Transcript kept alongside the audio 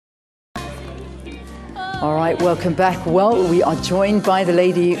All right, welcome back. Well, we are joined by the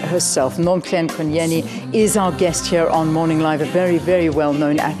lady herself. Nomhle Nkonyeni is our guest here on Morning Live, a very, very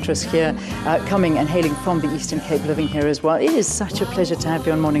well-known actress here, coming and hailing from the Eastern Cape, living here as well. It is such a pleasure to have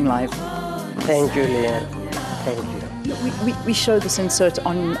you on Morning Live. Thank you, Leanne. Thank you. We show this insert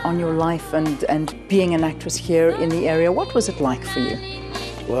on your life and being an actress here in the area. What was it like for you?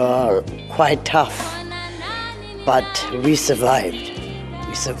 Well, quite tough, but we survived.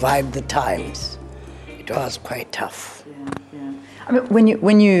 We survived the times. It was quite tough. Yeah. I mean,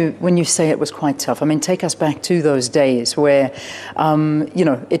 when you say it was quite tough, I mean, take us back to those days where,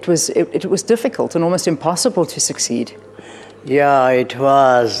 it was difficult and almost impossible to succeed. Yeah, it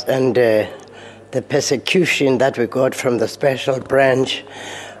was, and the persecution that we got from the special branch,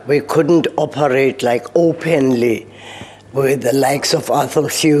 we couldn't operate like openly with the likes of Arthur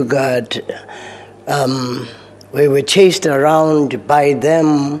Fugard. We were chased around by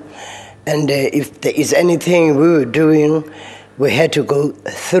them. And if there is anything we were doing, we had to go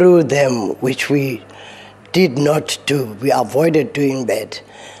through them, which we did not do. We avoided doing that.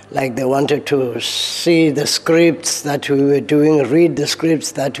 Like they wanted to see the scripts that we were doing, read the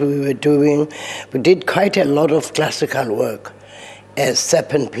scripts that we were doing. We did quite a lot of classical work as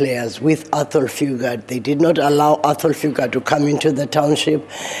serpent players with Arthur Fugard. They did not allow Arthur Fugard to come into the township,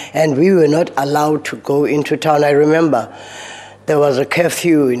 and we were not allowed to go into town. I remember there was a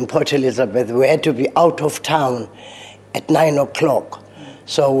curfew in Port Elizabeth. We had to be out of town at 9 o'clock.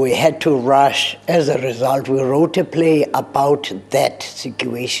 So we had to rush. As a result, we wrote a play about that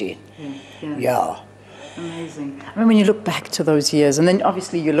situation. Yeah. Amazing. I mean, when you look back to those years, and then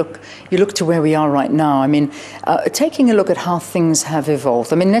obviously you look to where we are right now. I mean, taking a look at how things have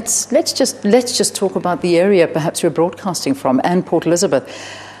evolved. I mean, let's just talk about the area perhaps we're broadcasting from, and Port Elizabeth.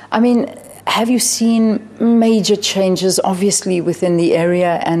 I mean, have you seen major changes, obviously, within the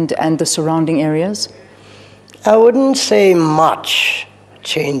area and the surrounding areas? I wouldn't say much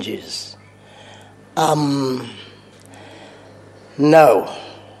changes. No,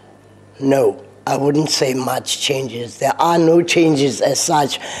 I wouldn't say much changes. There are no changes as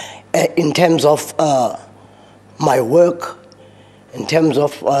such in terms of my work, in terms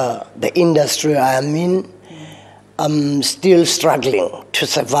of the industry I am in. I'm still struggling to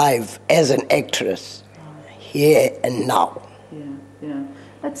survive as an actress here and now. Yeah.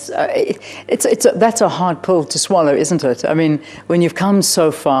 That's a hard pill to swallow, isn't it? I mean, when you've come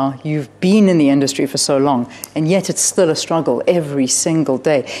so far, you've been in the industry for so long, and yet it's still a struggle every single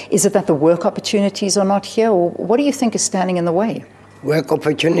day. Is it that the work opportunities are not here, or what do you think is standing in the way? Work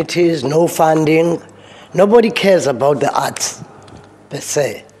opportunities, no funding. Nobody cares about the arts, per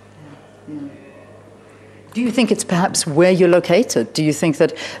se. Do you think it's perhaps where you're located? Do you think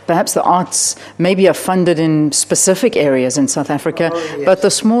that perhaps the arts maybe are funded in specific areas in South Africa, but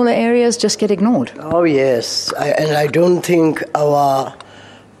the smaller areas just get ignored? Oh, yes. And I don't think our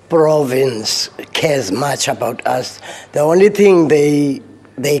province cares much about us. The only thing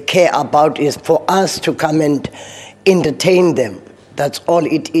they care about is for us to come and entertain them. That's all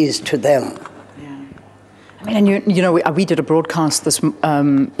it is to them. I mean, and we did a broadcast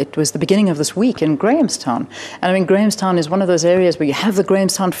it was the beginning of this week in Grahamstown. And I mean, Grahamstown is one of those areas where you have the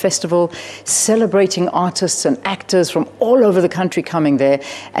Grahamstown Festival celebrating artists and actors from all over the country coming there.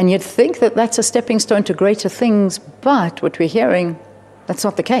 And you'd think that that's a stepping stone to greater things, but what we're hearing, that's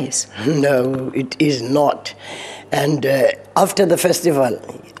not the case. No, it is not. And after the festival,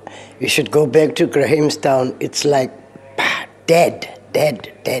 you should go back to Grahamstown. It's like dead.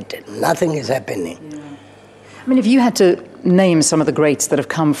 Nothing is happening. Yeah. I mean, if you had to name some of the greats that have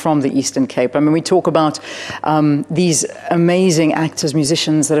come from the Eastern Cape, I mean, we talk about these amazing actors,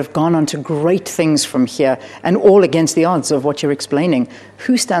 musicians that have gone on to great things from here, and all against the odds of what you're explaining.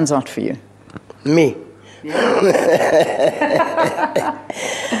 Who stands out for you? Me.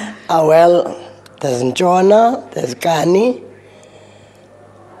 Well, there's Njona, there's Gani.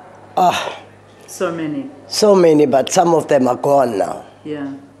 So many. So many, but some of them are gone now.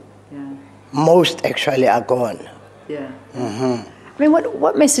 Yeah. Most actually are gone. Yeah. Mm-hmm. I mean,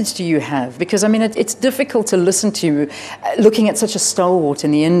 what message do you have? Because, I mean, it's difficult to listen to you looking at such a stalwart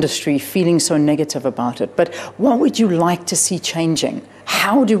in the industry, feeling so negative about it. But what would you like to see changing?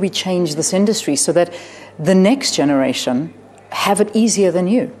 How do we change this industry so that the next generation have it easier than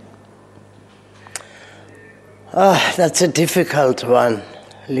you? That's a difficult one,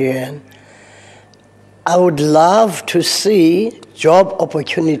 Leanne. I would love to see job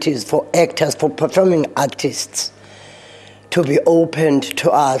opportunities for actors, for performing artists, to be opened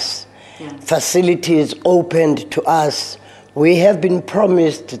to us, facilities opened to us. We have been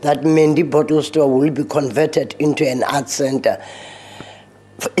promised that Mendi Bottle Store will be converted into an art center.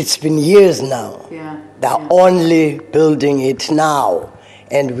 It's been years now. Yeah. They're only building it now,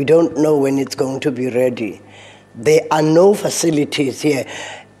 and we don't know when it's going to be ready. There are no facilities here.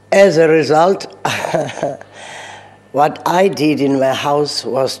 As a result, what I did in my house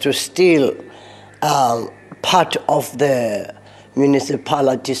was to steal part of the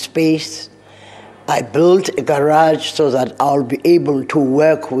municipality space. I built a garage so that I'll be able to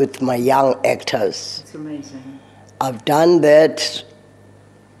work with my young actors. It's amazing. I've done that.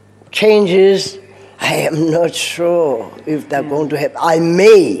 Changes, I am not sure if they're going to happen. I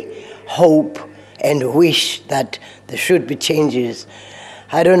may hope and wish that there should be changes.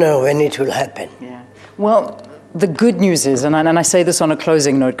 I don't know when it will happen. Yeah. Well, the good news is, and I say this on a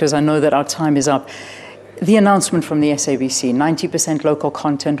closing note because I know that our time is up, the announcement from the SABC, 90% local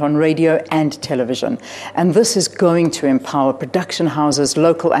content on radio and television. And this is going to empower production houses,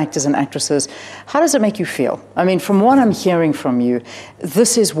 local actors and actresses. How does it make you feel? I mean, from what I'm hearing from you,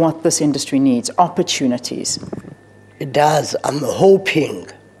 this is what this industry needs, opportunities. It does. I am hoping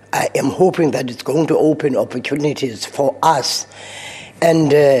that it's going to open opportunities for us.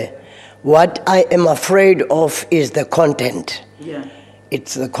 And what I am afraid of is the content. Yeah.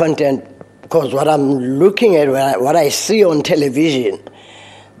 It's the content. Because what I'm looking at, what I see on television,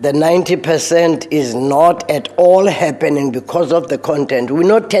 the 90% is not at all happening because of the content. We're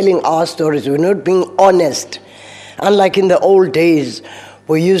not telling our stories. We're not being honest. Unlike in the old days,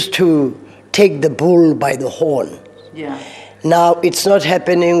 we used to take the bull by the horn. Yeah. Now it's not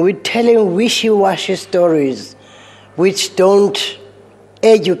happening. We're telling wishy-washy stories which don't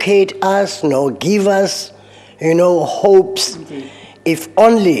educate us nor give us, hopes. Indeed. If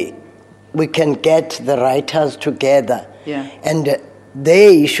only we can get the writers together. Yeah. And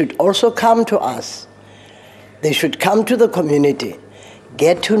they should also come to us. They should come to the community,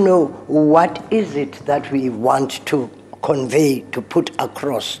 get to know what is it that we want to convey, to put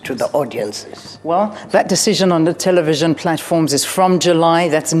across to the audiences. Well, that decision on the television platforms is from July.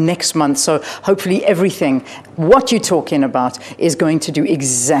 That's next month. So hopefully everything, what you're talking about, is going to do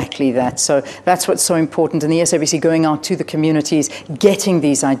exactly that. So that's what's so important. And the SABC going out to the communities, getting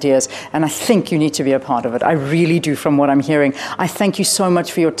these ideas. And I think you need to be a part of it. I really do, from what I'm hearing. I thank you so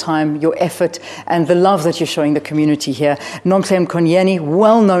much for your time, your effort, and the love that you're showing the community here. Nomhle Nkonyeni,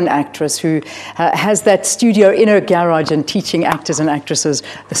 well-known actress who has that studio in her garage and teaching actors and actresses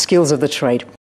the skills of the trade.